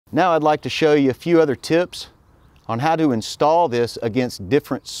Now I'd like to show you a few other tips on how to install this against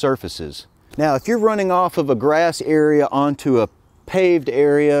different surfaces. Now, if you're running off of a grass area onto a paved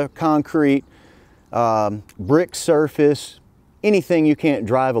area, concrete, brick surface, anything you can't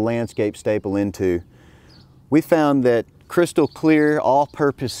drive a landscape staple into, we found that crystal clear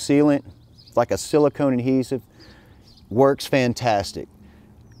all-purpose sealant, like a silicone adhesive, works fantastic.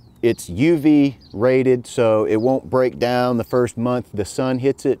 It's UV rated, so it won't break down the first month the sun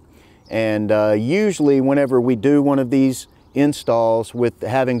hits it. And usually whenever we do one of these installs with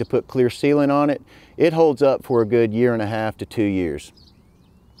having to put clear sealant on it, it holds up for a good 1.5 to 2 years.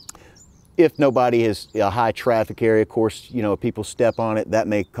 If nobody is a high traffic area, of course, you know, if people step on it, that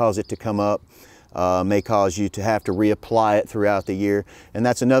may cause it to come up, may cause you to have to reapply it throughout the year. And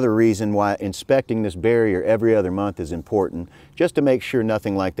that's another reason why inspecting this barrier every other month is important, just to make sure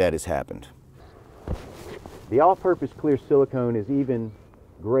nothing like that has happened. The all-purpose clear silicone is even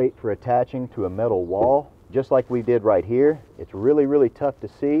great for attaching to a metal wall, just like we did right here. It's really, really tough to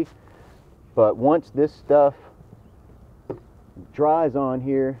see, but once this stuff dries on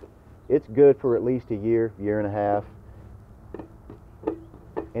here, it's good for at least a year, 1.5 years.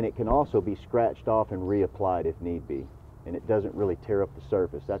 And it can also be scratched off and reapplied if need be. And it doesn't really tear up the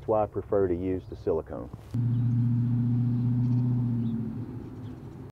surface. That's why I prefer to use the silicone.